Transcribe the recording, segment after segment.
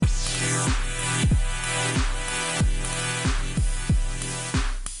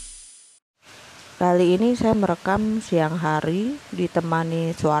Kali ini saya merekam siang hari,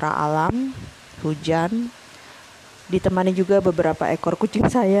 ditemani suara alam, hujan, ditemani juga beberapa ekor kucing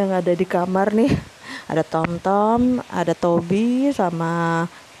saya yang ada di kamar nih. Ada Tomtom, ada Toby, sama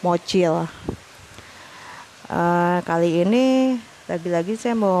Mocil. Kali ini lagi-lagi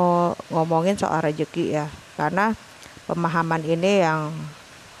saya mau ngomongin soal rezeki ya, karena pemahaman ini yang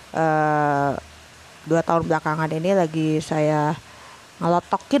 2 tahun belakangan ini lagi saya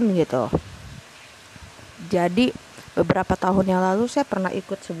ngelotokin gitu. Jadi beberapa tahun yang lalu saya pernah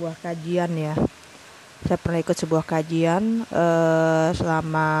ikut sebuah kajian ya. Saya pernah ikut sebuah kajian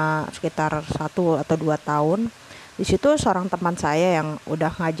selama sekitar 1 atau 2 tahun. Di situ seorang teman saya yang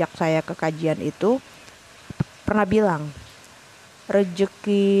udah ngajak saya ke kajian itu pernah bilang,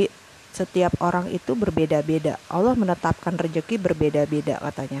 rezeki setiap orang itu berbeda-beda. Allah menetapkan rezeki berbeda-beda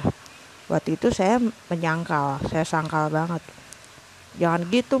katanya. Waktu itu saya menyangkal, saya sangkal banget. Jangan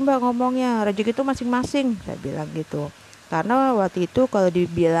gitu mbak ngomongnya, rezeki itu masing-masing, saya bilang gitu. Karena waktu itu kalau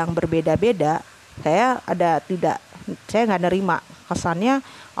dibilang berbeda-beda, saya nggak nerima. Kesannya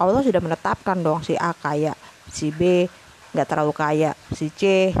Allah sudah menetapkan dong, si A kaya, si B nggak terlalu kaya, si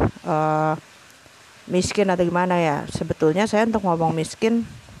C miskin atau gimana ya. Sebetulnya saya untuk ngomong miskin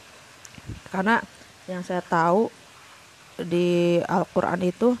karena yang saya tahu di Al-Quran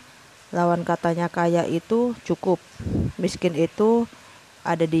itu lawan katanya kaya itu cukup, miskin itu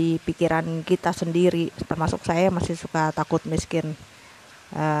ada di pikiran kita sendiri. Termasuk saya masih suka takut miskin.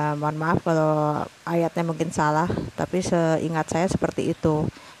 Mohon maaf kalau ayatnya mungkin salah, tapi seingat saya seperti itu.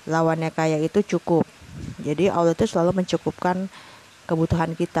 Lawannya kaya itu cukup. Jadi Allah itu selalu mencukupkan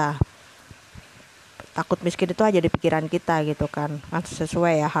kebutuhan kita. Takut miskin itu aja di pikiran kita gitu kan. Kan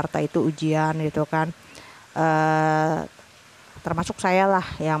sesuai ya, harta itu ujian gitu kan. Termasuk saya lah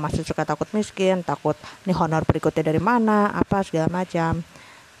yang masih suka takut miskin, takut nih honor berikutnya dari mana, apa segala macam.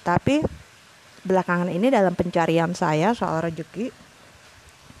 Tapi belakangan ini dalam pencarian saya soal rezeki,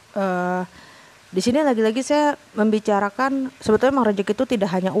 di sini lagi-lagi saya membicarakan sebetulnya memang rezeki itu tidak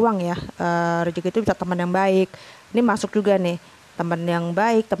hanya uang ya. Rezeki itu bisa teman yang baik. Ini masuk juga nih, teman yang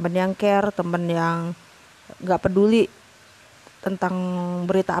baik, teman yang care, teman yang nggak peduli tentang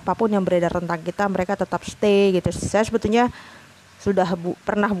berita apapun yang beredar tentang kita, mereka tetap stay gitu. Saya sebetulnya sudah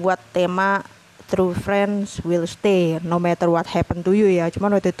pernah buat tema true friends will stay no matter what happen to you ya.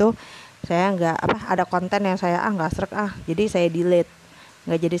 Cuman waktu itu saya ada konten yang saya nggak srek jadi saya delete,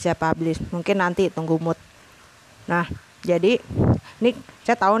 nggak jadi saya publish. Mungkin nanti tunggu mood. Nah jadi ini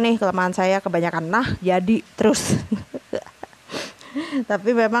saya tahu nih kelemahan saya kebanyakan jadi terus.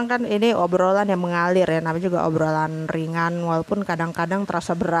 Tapi memang kan ini obrolan yang mengalir ya, namanya juga obrolan ringan walaupun kadang-kadang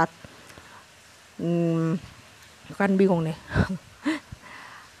terasa berat. Kan bingung nih.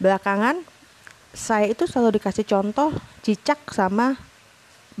 Belakangan saya itu selalu dikasih contoh cicak sama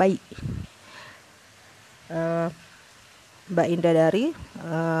bayi. Mbak Indah dari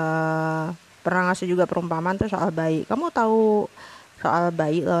pernah ngasih juga perumpamaan tuh soal bayi. Kamu tahu soal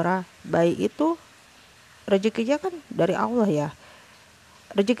bayi, Laura? Bayi itu rezekinya kan dari Allah ya.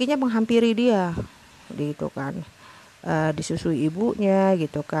 Rezekinya menghampiri dia gitu kan. Disusui ibunya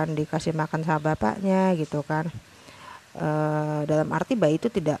gitu kan, dikasih makan sama bapaknya gitu kan. Dalam arti bayi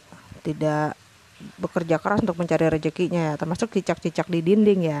itu tidak bekerja keras untuk mencari rezekinya ya, termasuk cicak-cicak di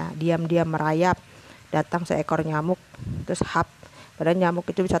dinding ya, diam-diam merayap, datang seekor nyamuk terus padahal nyamuk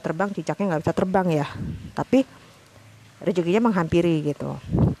itu bisa terbang, cicaknya nggak bisa terbang ya, tapi rezekinya menghampiri gitu.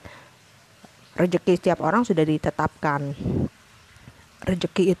 Rezeki setiap orang sudah ditetapkan.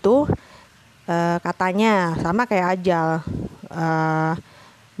 Rezeki itu katanya sama kayak ajal,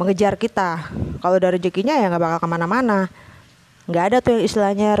 mengejar kita. Kalau ada rezekinya ya nggak bakal kemana-mana. Nggak ada tuh yang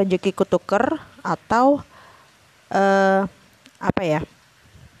istilahnya rezeki kutuker atau apa ya.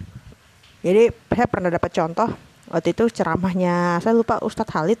 Jadi saya pernah dapat contoh waktu itu ceramahnya, saya lupa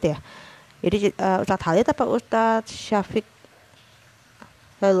Ustadz Halid ya. Jadi Ustadz Halid apa Ustadz Syafiq,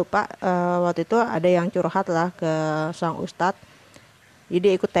 saya lupa. Waktu itu ada yang curhat lah ke sang Ustadz.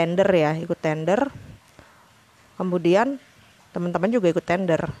 Jadi ikut tender. Kemudian teman-teman juga ikut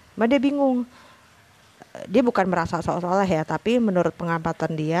tender. Dia bingung. Dia bukan merasa seolah-olah ya, tapi menurut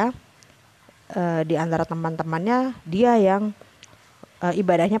pengamatan dia, di antara teman-temannya dia yang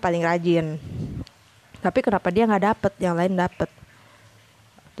ibadahnya paling rajin. Tapi kenapa dia nggak dapet, yang lain dapet?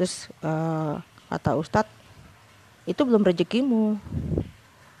 Terus kata Ustadz, itu belum rezekimu.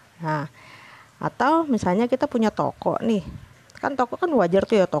 Nah, atau misalnya kita punya toko nih, kan toko kan wajar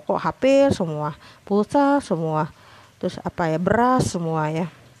tuh ya, toko HP semua, pulsa semua, terus beras semua ya.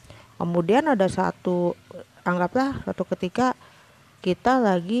 Kemudian ada anggaplah satu ketika kita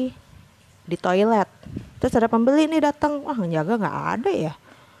lagi di toilet, terus ada pembeli nih datang, ngejaga nggak ada ya,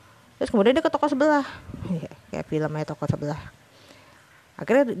 Terus kemudian dia ke toko sebelah, kayak film aja, toko sebelah.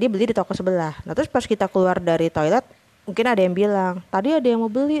 Akhirnya dia beli di toko sebelah. Nah terus pas kita keluar dari toilet, mungkin ada yang bilang, tadi ada yang mau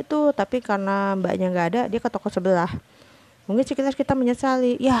beli tuh, tapi karena mbaknya nggak ada, dia ke toko sebelah. Mungkin sekitar kita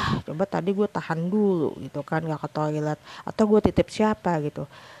menyesali, ya coba tadi gue tahan dulu gitu kan, gak ke toilet, atau gue titip siapa gitu.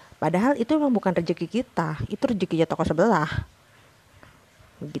 Padahal itu memang bukan rezeki kita, itu rezekinya toko sebelah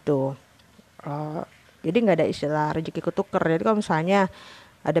begitu. Uh, jadi nggak ada istilah rezeki ketuker. Jadi kalau misalnya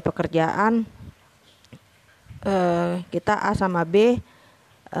ada pekerjaan, kita A sama B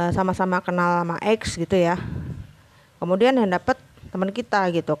sama-sama kenal sama X gitu ya, kemudian yang dapat teman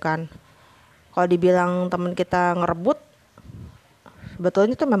kita gitu kan. Kalau dibilang teman kita ngerebut,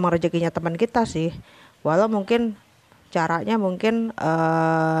 sebetulnya itu memang rezekinya teman kita sih. Walau mungkin caranya mungkin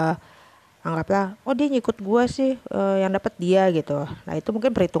anggaplah, oh dia ngikut gua sih, yang dapat dia gitu. Nah itu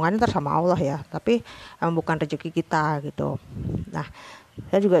mungkin perhitungannya sama Allah ya, tapi bukan rezeki kita gitu. Nah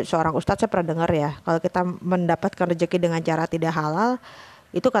saya juga seorang ustadz, saya pernah dengar ya, kalau kita mendapatkan rezeki dengan cara tidak halal,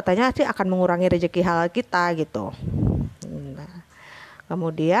 itu katanya sih akan mengurangi rezeki halal kita gitu. Nah,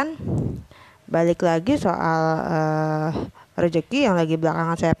 kemudian balik lagi soal rezeki yang lagi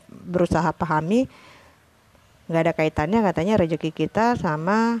belakangan saya berusaha pahami, nggak ada kaitannya katanya rezeki kita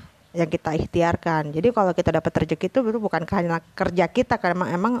sama yang kita ikhtiarkan. Jadi kalau kita dapat rezeki itu bukan karena kerja kita,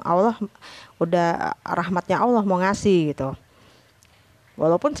 karena emang Allah udah, rahmatnya Allah mau ngasih gitu.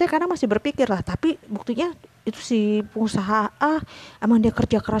 Walaupun saya kadang masih berpikir lah, tapi buktinya itu si pengusaha emang dia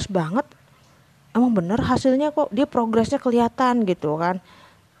kerja keras banget, emang bener hasilnya kok, dia progresnya kelihatan gitu kan.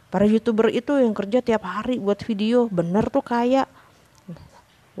 Para YouTuber itu yang kerja tiap hari buat video, bener tuh kayak.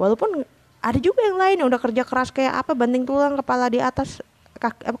 Walaupun ada juga yang lain yang udah kerja keras kayak apa, banting tulang, kepala di atas,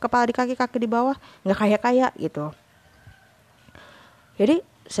 kepala di kaki, kaki di bawah, nggak kaya gitu. Jadi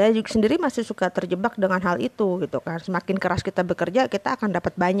saya juga sendiri masih suka terjebak dengan hal itu gitu kan. Semakin keras kita bekerja, kita akan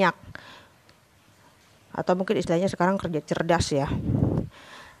dapat banyak. Atau mungkin istilahnya sekarang kerja cerdas ya.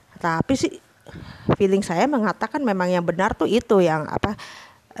 Tapi sih feeling saya mengatakan memang yang benar tuh itu, yang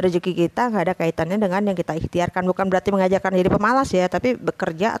rezeki kita nggak ada kaitannya dengan yang kita ikhtiarkan. Bukan berarti mengajarkan jadi pemalas ya, tapi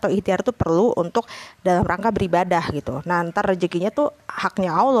bekerja atau ikhtiar itu perlu untuk dalam rangka beribadah gitu. Nah ntar rezekinya tuh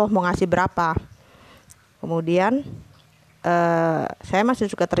haknya Allah mau ngasih berapa. Kemudian saya masih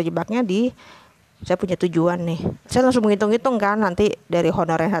suka terjebaknya di, saya punya tujuan nih, saya langsung menghitung-hitung kan, nanti dari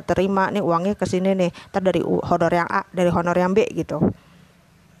honor yang saya terima nih uangnya ke sini nih, ntar dari honor yang A, dari honor yang B gitu.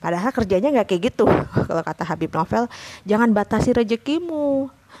 Padahal kerjanya nggak kayak gitu. Kalau kata Habib Novel, jangan batasi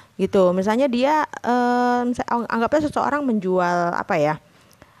rezekimu gitu. Misalnya dia anggapnya seseorang menjual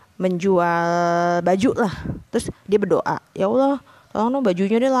menjual baju lah, terus dia berdoa, ya Allah tolong dong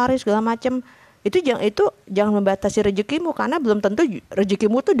bajunya dia laris segala macem. Itu jangan membatasi rezekimu, karena belum tentu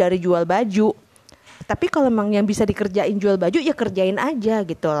rezekimu tuh dari jual baju. Tapi kalau memang yang bisa dikerjain jual baju, ya kerjain aja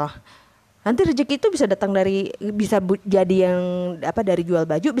gitu loh. Nanti rezeki itu bisa datang jadi yang dari jual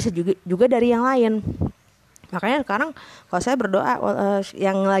baju, bisa juga dari yang lain. Makanya sekarang kalau saya berdoa,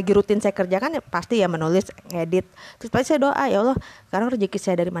 yang lagi rutin saya kerjakan ya pasti ya menulis, ngedit. Terus pasti saya doa, ya Allah sekarang rezeki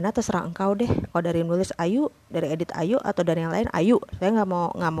saya dari mana terserah engkau deh. Kalau dari menulis ayu, dari edit ayu, atau dari yang lain ayu. Saya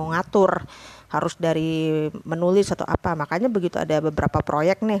nggak mau ngatur harus dari menulis atau apa. Makanya begitu ada beberapa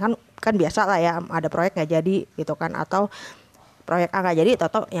proyek nih kan biasa lah ya, ada proyek nggak jadi gitu kan, atau proyek A nggak jadi,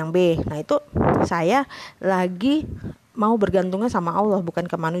 atau yang B. Nah itu saya lagi mau bergantungnya sama Allah, bukan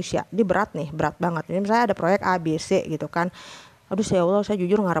ke manusia. Ini berat banget. Ini misalnya ada proyek A, B, C gitu kan. Aduh ya Allah, saya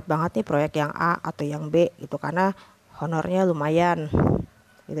jujur ngarep banget nih proyek yang A atau yang B gitu, karena honornya lumayan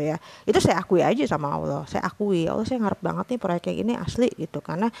gitu ya. Itu saya akui aja sama Allah. Saya akui, Allah saya ngarep banget nih proyek yang ini asli gitu,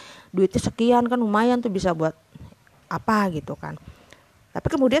 karena duitnya sekian kan, lumayan tuh bisa buat apa gitu kan. Tapi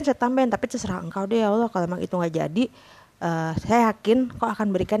kemudian saya tambahin, tapi terserah engkau deh ya Allah, kalau emang itu nggak jadi, saya yakin kau akan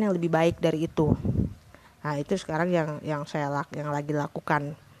berikan yang lebih baik dari itu. Nah itu sekarang yang saya lagi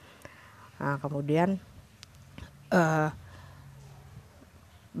lakukan. Nah kemudian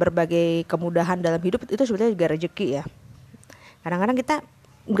berbagai kemudahan dalam hidup itu sebetulnya juga rezeki ya. Kadang-kadang kita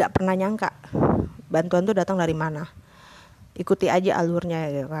nggak pernah nyangka bantuan tuh datang dari mana. Ikuti aja alurnya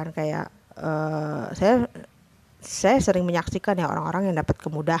gitu kan. Kayak saya sering menyaksikan ya orang-orang yang dapat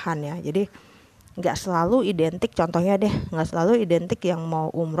kemudahan ya. Jadi nggak selalu identik, contohnya deh, nggak selalu identik yang mau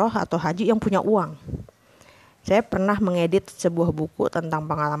umroh atau haji yang punya uang. Saya pernah mengedit sebuah buku tentang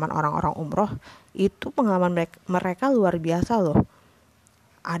pengalaman orang-orang umroh. Itu pengalaman mereka luar biasa loh.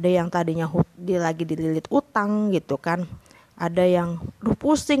 Ada yang tadinya dia lagi dililit utang gitu kan. Ada yang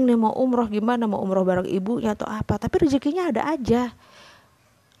pusing nih mau umroh gimana, mau umroh bareng ibunya atau apa. Tapi rezekinya ada aja.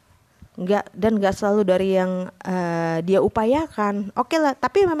 Nggak selalu dari yang dia upayakan. Oke lah,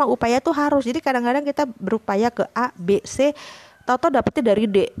 tapi memang upaya tuh harus. Jadi kadang-kadang kita berupaya ke A, B, C, tahu-tahu dapetnya dari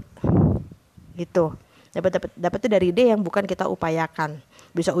D gitu, dapetnya dari D yang bukan kita upayakan,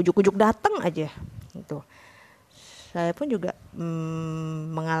 bisa ujuk-ujuk datang aja gitu. Saya pun juga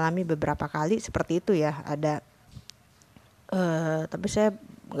mengalami beberapa kali seperti itu ya. Ada tapi saya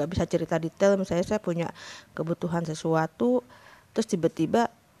nggak bisa cerita detail. Misalnya saya punya kebutuhan sesuatu, terus tiba-tiba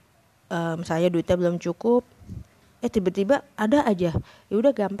misalnya duitnya belum cukup, tiba-tiba ada aja, ya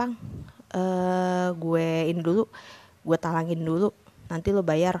udah gampang, gue ini dulu, gue talangin dulu, nanti lo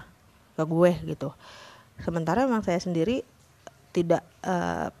bayar ke gue gitu. Sementara memang saya sendiri tidak,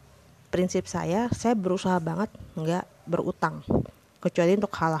 prinsip saya berusaha banget nggak berutang, kecuali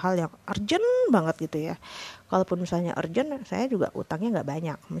untuk hal-hal yang urgent banget gitu ya. Kalaupun misalnya urgent, saya juga utangnya nggak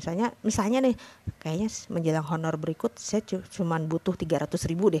banyak. Misalnya nih, kayaknya menjelang honor berikut saya cuman butuh 300.000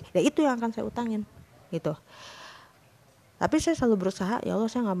 deh, ya itu yang akan saya utangin gitu. Tapi saya selalu berusaha, ya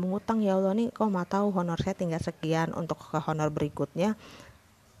Allah saya nggak mengutang, ya Allah nih kau mau tahu honor saya tinggal sekian untuk ke honor berikutnya.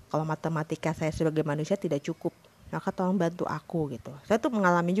 Kalau matematika saya sebagai manusia tidak cukup, maka tolong bantu aku gitu. Saya tuh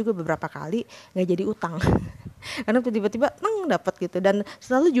mengalami juga beberapa kali nggak jadi utang karena tiba-tiba dapat gitu, dan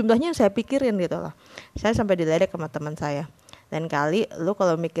selalu jumlahnya yang saya pikirin gitu loh. Saya sampai diledek sama teman saya, dan kali lu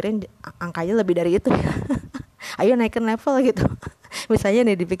kalau mikirin angkanya lebih dari itu ya ayo naikin level gitu.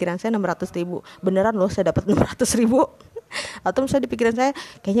 Misalnya nih di pikiran saya 600.000, beneran loh saya dapat 600.000. Atau misalnya di pikiran saya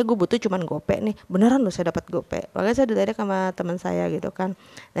kayaknya gue butuh cuman gope nih, beneran loh saya dapat gope. Makanya saya diledek sama teman saya gitu kan.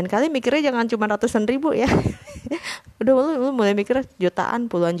 Dan kali mikirnya jangan cuma ratusan ribu ya udah lu mulai mikir jutaan,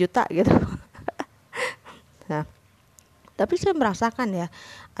 puluhan juta gitu. Nah, tapi saya merasakan ya,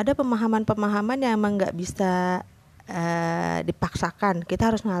 ada pemahaman-pemahaman yang emang nggak bisa dipaksakan, kita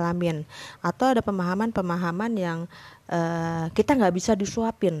harus ngalamin. Atau ada pemahaman-pemahaman yang kita nggak bisa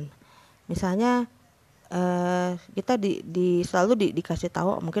disuapin. Misalnya kita selalu dikasih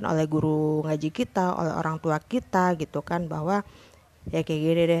tahu mungkin oleh guru ngaji kita, oleh orang tua kita gitu kan, bahwa ya kayak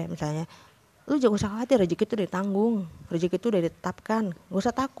gini deh, misalnya lu jangan usah khawatir, rezeki itu ditanggung, rezeki itu udah ditetapkan, gak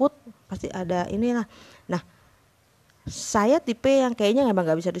usah takut, pasti ada inilah. Nah, saya tipe yang kayaknya emang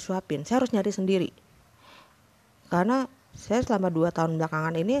gak bisa disuapin, saya harus nyari sendiri. Karena saya selama 2 tahun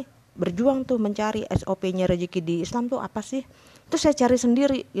belakangan ini berjuang tuh mencari SOP-nya rezeki di Islam tuh apa sih. Terus saya cari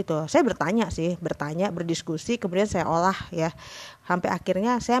sendiri gitu. Saya bertanya, berdiskusi, kemudian saya olah ya. Sampai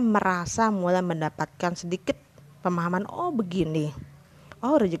akhirnya saya merasa mulai mendapatkan sedikit pemahaman, oh begini.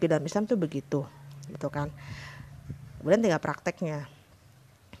 Oh rezeki dalam Islam tuh begitu. Gitu kan. Kemudian tinggal prakteknya.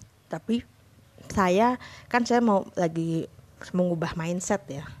 Tapi saya mau lagi mengubah mindset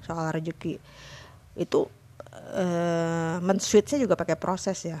ya soal rezeki. Itu men-switchnya juga pakai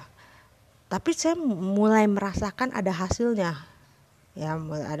proses ya. Tapi saya mulai merasakan ada hasilnya. Ya,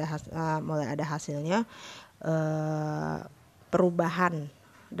 mulai ada hasilnya, perubahan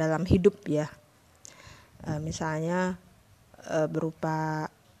dalam hidup ya. Misalnya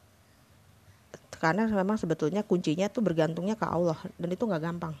berupa, karena memang sebetulnya kuncinya tuh bergantungnya ke Allah, dan itu nggak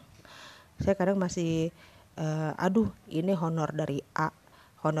gampang. Saya kadang masih ini honor dari A,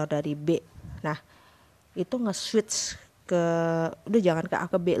 honor dari B. Nah, itu nge-switch ke udah jangan ke A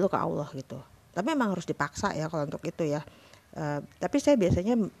ke B, lo ke Allah gitu. Tapi memang harus dipaksa ya kalau untuk itu ya. Tapi saya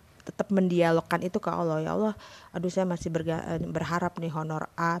biasanya tetap mendialogkan itu ke Allah. Ya Allah, aduh saya masih berharap nih honor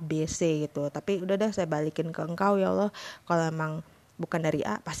A, B, C gitu. Tapi udah dah saya balikin ke Engkau ya Allah. Kalau emang bukan dari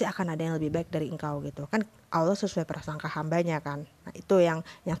A, pasti akan ada yang lebih baik dari Engkau gitu. Kan Allah sesuai prasangka hambanya kan. Nah, itu yang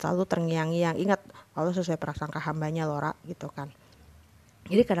selalu terngiang-ngiang. Ingat, Allah sesuai prasangka hambanya Lora gitu kan.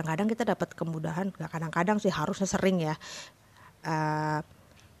 Jadi kadang-kadang kita dapat kemudahan, gak kadang-kadang sih, harusnya sering ya,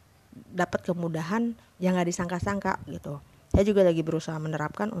 dapat kemudahan yang gak disangka-sangka gitu. Saya juga lagi berusaha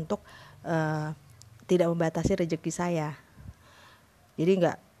menerapkan untuk tidak membatasi rezeki saya. Jadi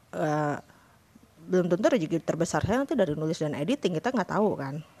belum tentu rezeki terbesar saya nanti dari nulis dan editing, kita gak tahu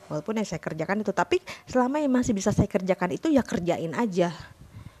kan. Walaupun yang saya kerjakan itu, tapi selama yang masih bisa saya kerjakan itu ya kerjain aja.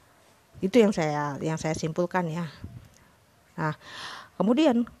 Itu yang saya simpulkan ya. Nah,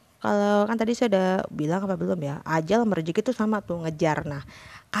 kemudian kalau kan tadi saya udah bilang apa belum ya, ajal sama rezeki itu sama tuh, ngejar. Nah,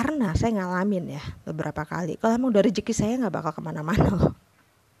 karena saya ngalamin ya beberapa kali, kalau emang udah rezeki saya nggak bakal kemana-mana loh.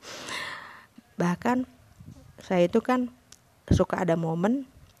 Bahkan saya itu kan suka ada momen,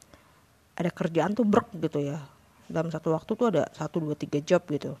 ada kerjaan tuh brek gitu ya, dalam satu waktu tuh ada 1, 2, 3 job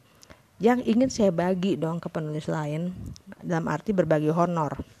gitu, yang ingin saya bagi dong ke penulis lain, dalam arti berbagi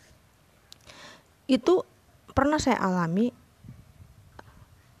honor. Itu pernah saya alami.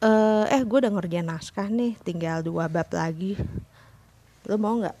 Gue udah ngerjain naskah nih, tinggal 2 bab lagi, lo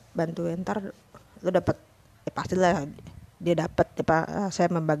mau nggak bantuin, ntar lo dapet, pastilah dia dapat, saya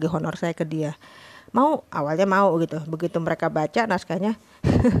membagi honor saya ke dia. Awalnya mau gitu. Begitu mereka baca naskahnya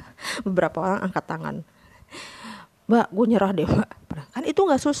beberapa orang angkat tangan, Mbak gue nyerah deh mbak, kan itu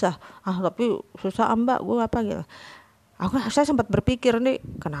nggak susah. Tapi susah mbak gue apa gitu. Saya sempat berpikir nih,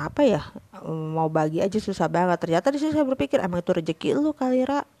 kenapa ya mau bagi aja susah banget. Ternyata di situ saya berpikir, emang itu rezeki lu kali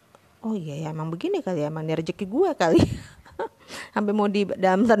Ra. Oh iya ya, emang begini kali ya, emang ini rezeki gue kali. Sampai mau di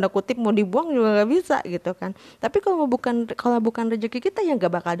dalam tanda kutip mau dibuang juga nggak bisa gitu kan. Tapi kalau bukan rezeki kita ya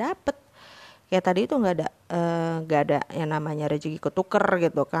nggak bakal dapet. Kayak tadi itu nggak ada yang namanya rezeki ketuker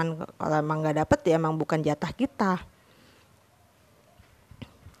gitu kan. Kalau emang nggak dapet ya emang bukan jatah kita.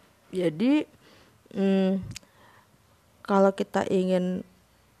 Jadi kalau kita ingin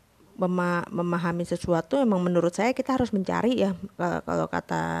memahami sesuatu, emang menurut saya kita harus mencari ya. Kalau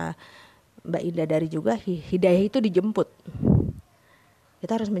kata Mbak Ida dari juga, hidayah itu dijemput.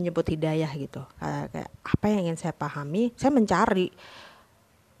 Kita harus menjemput hidayah gitu. Kayak apa yang ingin saya pahami, saya mencari.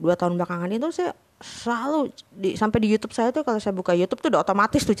 2 tahun belakangan itu saya selalu sampai di YouTube saya tuh, kalau saya buka YouTube tuh udah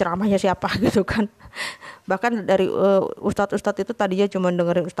otomatis tuh ceramahnya siapa gitu kan. Bahkan dari ustadz-ustadz itu tadinya cuma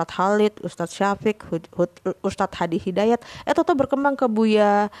dengerin Ustadz Khalid, Ustadz Syafiq, Ustadz Hadi Hidayat, tuh berkembang ke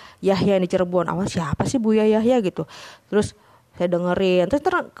Buya Yahya di Cirebon. Awal siapa sih Buya Yahya gitu. Terus saya dengerin, terus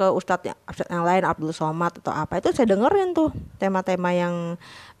ke ustadz yang lain, Abdul Somad atau apa, itu saya dengerin tuh tema-tema yang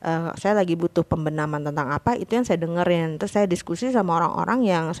saya lagi butuh pembenaman tentang apa, itu yang saya dengerin. Terus saya diskusi sama orang-orang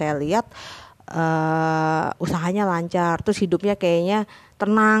yang saya lihat usahanya lancar, terus hidupnya kayaknya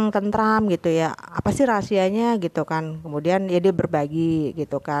tenang, tentram gitu ya. Apa sih rahasianya gitu kan. Kemudian ya dia berbagi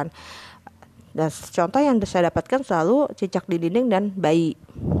gitu kan. Dan contoh yang saya dapatkan selalu cicak di dinding dan bayi.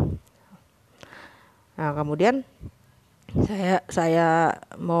 Nah kemudian saya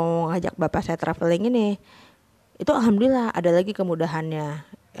mau ngajak bapak saya traveling ini, itu alhamdulillah ada lagi kemudahannya.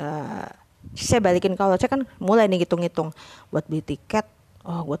 Saya balikin, kalau saya kan mulai nih hitung-hitung buat beli tiket.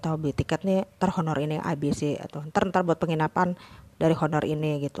 Oh gue tahu beli tiket nih terhonor ini ABC, atau ntar buat penginapan dari honor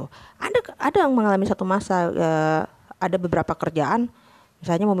ini gitu. Ada yang mengalami satu masa, ada beberapa kerjaan,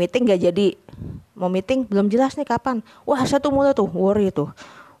 misalnya mau meeting gak jadi, mau meeting belum jelas nih kapan. Wah saya tuh mulai tuh worry tuh.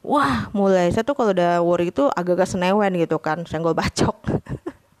 Wah mulai saya tuh kalau udah worry itu agak-agak senewen gitu kan, senggol bacok.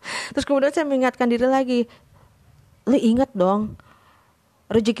 Terus kemudian saya mengingatkan diri lagi, lu ingat dong,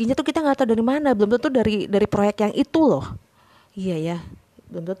 rezekinya tuh kita nggak tahu dari mana, belum tentu dari proyek yang itu loh. Iya ya,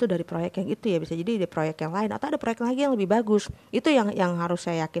 belum tentu dari proyek yang itu ya, bisa jadi dari proyek yang lain atau ada proyek lagi yang lebih bagus. Itu yang harus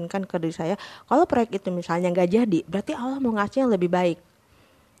saya yakinkan ke diri saya. Kalau proyek itu misalnya nggak jadi, berarti Allah mau ngasih yang lebih baik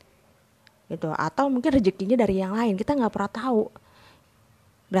gitu. Atau mungkin rezekinya dari yang lain, kita nggak pernah tahu.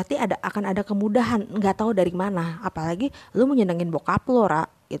 Berarti akan ada kemudahan, nggak tahu dari mana. Apalagi lu menyenengin bokap lo Ra,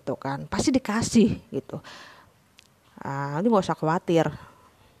 gitu kan, pasti dikasih gitu. Nanti nggak usah khawatir.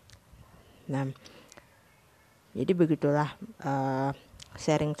 Nah jadi begitulah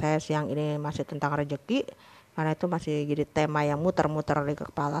sharing saya siang ini masih tentang rezeki, karena itu masih jadi tema yang muter-muter di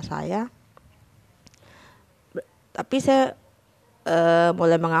kepala saya. Tapi saya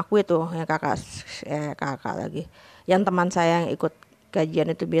mulai mengakui tuh yang kakak lagi, yang teman saya yang ikut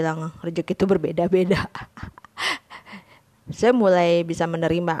kajian itu bilang rezeki itu berbeda-beda. Saya mulai bisa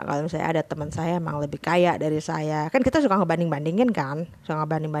menerima kalau misalnya ada teman saya emang lebih kaya dari saya. Kan kita suka ngebanding-bandingin kan, suka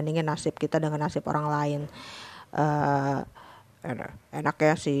ngebanding-bandingin nasib kita dengan nasib orang lain.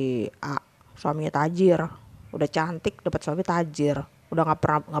 Enaknya si A suaminya tajir, udah cantik dapat suami tajir, udah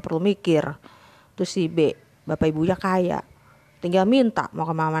nggak perlu mikir. Terus si B bapak ibunya kaya, tinggal minta mau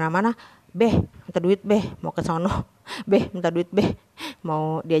ke mana-mana, beh minta duit beh mau ke sono, beh minta duit beh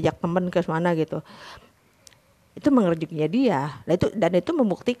mau diajak temen ke mana gitu. Itu rezekinya dia. Dan itu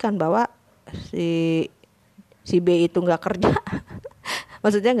membuktikan bahwa si B itu nggak kerja.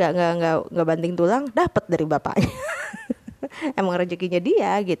 Maksudnya nggak banting tulang, dapat dari bapaknya. Emang rezekinya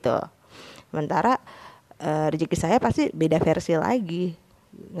dia gitu. Sementara rezeki saya pasti beda versi lagi,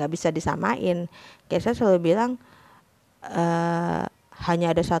 nggak bisa disamain. Kayak saya selalu bilang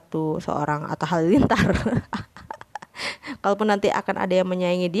hanya ada seorang Atta Halilintar. Kalaupun nanti akan ada yang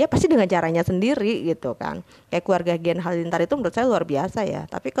menyaingi dia, pasti dengan caranya sendiri gitu kan. Kayak keluarga Gen Halilintar itu menurut saya luar biasa ya.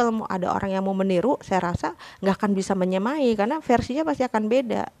 Tapi kalau mau ada orang yang mau meniru, saya rasa nggak akan bisa menyamai, karena versinya pasti akan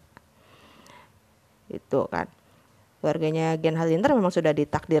beda. Itu kan. Keluarganya Gen Halilintar memang sudah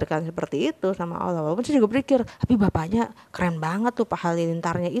ditakdirkan seperti itu sama Allah. Walaupun saya juga berpikir, tapi bapaknya keren banget tuh Pak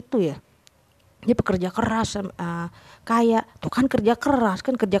Halilintarnya itu ya. Dia pekerja keras, kaya. Tuh kan kerja keras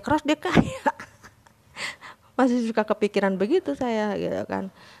dia kaya. Masih suka kepikiran begitu saya gitu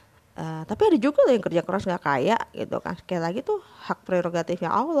kan. Tapi ada juga loh yang kerja keras nggak kaya gitu kan. Sekali lagi tuh hak prerogatifnya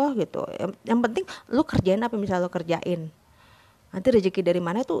Allah gitu. Yang penting lu kerjain apa yang bisa lu kerjain. Nanti rezeki dari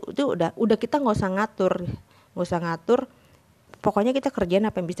mana itu udah kita nggak usah ngatur. Pokoknya kita kerjain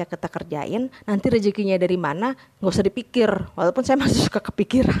apa yang bisa kita kerjain. Nanti rezekinya dari mana nggak usah dipikir. Walaupun saya masih suka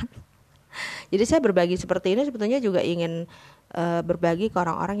kepikiran. Jadi saya berbagi seperti ini sebetulnya juga ingin berbagi ke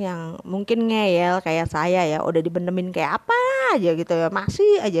orang-orang yang mungkin ngeyel kayak saya ya, udah dibenemin kayak apa aja gitu ya,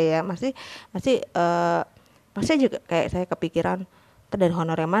 masih aja ya, masih juga kayak saya kepikiran dari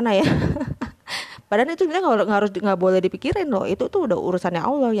honor yang mana ya. Padahal itu sebenarnya nggak boleh dipikirin loh, itu tuh udah urusannya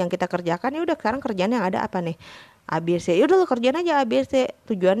Allah. Yang kita kerjakan ya udah, sekarang kerjaan yang ada apa nih, ABC, ya udah lo kerjain aja ABC,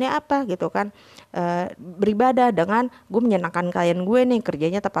 tujuannya apa gitu kan. Beribadah dengan gue menyenangkan klien gue nih,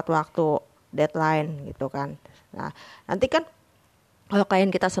 kerjanya tepat waktu, deadline gitu kan. Nah nanti kan kalau klien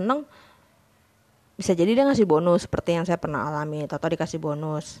kita seneng, bisa jadi dia ngasih bonus seperti yang saya pernah alami, atau dikasih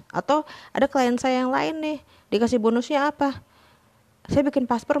bonus. Atau ada klien saya yang lain nih, dikasih bonusnya apa, saya bikin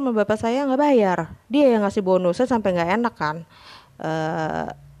paspor sama bapak saya nggak bayar, dia yang ngasih bonus. Saya sampai nggak enak kan.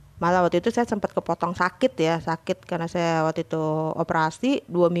 Malah waktu itu saya sempat kepotong sakit karena saya waktu itu operasi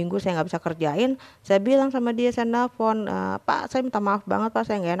 2 minggu saya nggak bisa kerjain. Saya bilang sama dia, saya nelfon, Pak saya minta maaf banget Pak,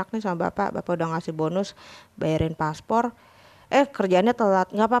 saya nggak enak nih sama bapak udah ngasih bonus bayarin paspor, kerjaannya telat.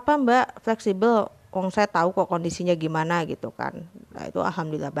 Nggak apa-apa Mbak, fleksibel, saya tahu kok kondisinya gimana gitu kan. Nah itu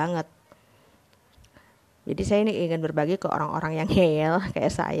alhamdulillah banget. Jadi saya ini ingin berbagi ke orang-orang yang ngeyel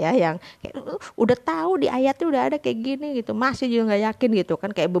kayak saya, yang kayak udah tahu di ayatnya udah ada kayak gini gitu, masih juga nggak yakin gitu kan,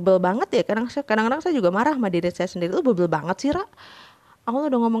 kayak bebel banget ya. Kadang-kadang saya juga marah sama diri saya sendiri, lu bebel banget sih Ra,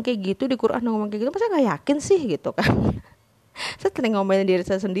 Allah udah ngomong kayak gitu, di Quran udah ngomong kayak gitu, masa nggak yakin sih gitu kan. Saya sering ngomelin diri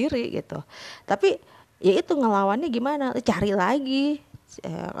saya sendiri gitu. Tapi ya itu, ngelawannya gimana, cari lagi.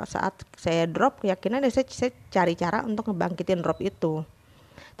 Saat saya drop keyakinan ya, saya cari cara untuk ngebangkitin drop itu.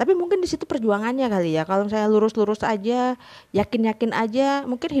 Tapi mungkin di situ perjuangannya kali ya. Kalau saya lurus-lurus aja, yakin-yakin aja,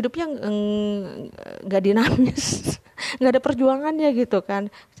 mungkin hidupnya nggak dinamis, nggak ada perjuangannya gitu kan.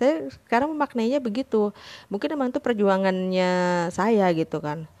 Saya sekarang memaknainya begitu. Mungkin emang itu perjuangannya saya gitu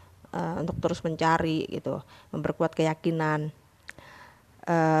kan, untuk terus mencari gitu, memperkuat keyakinan.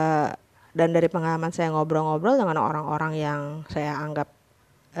 Dan dari pengalaman saya ngobrol-ngobrol dengan orang-orang yang saya anggap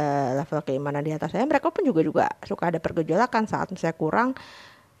level keimanan di atas saya, mereka pun juga suka ada pergejolakan saat saya kurang.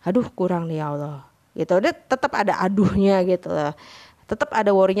 Aduh kurang nih ya Allah gitu, dia tetap ada aduhnya gitu loh, tetap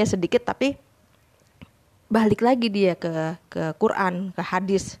ada worrynya sedikit, tapi balik lagi dia ke Quran, ke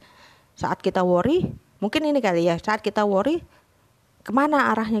hadis. Saat kita worry, mungkin ini kali ya, saat kita worry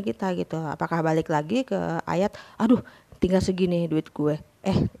kemana arahnya kita gitu, apakah balik lagi ke ayat, aduh tinggal segini duit gue,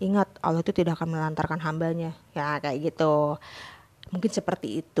 ingat Allah itu tidak akan melantarkan hambanya ya, kayak gitu. Mungkin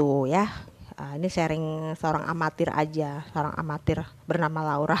seperti itu ya. Ini sharing seorang amatir bernama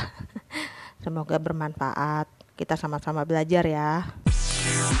Laura. Semoga bermanfaat. Kita sama-sama belajar ya.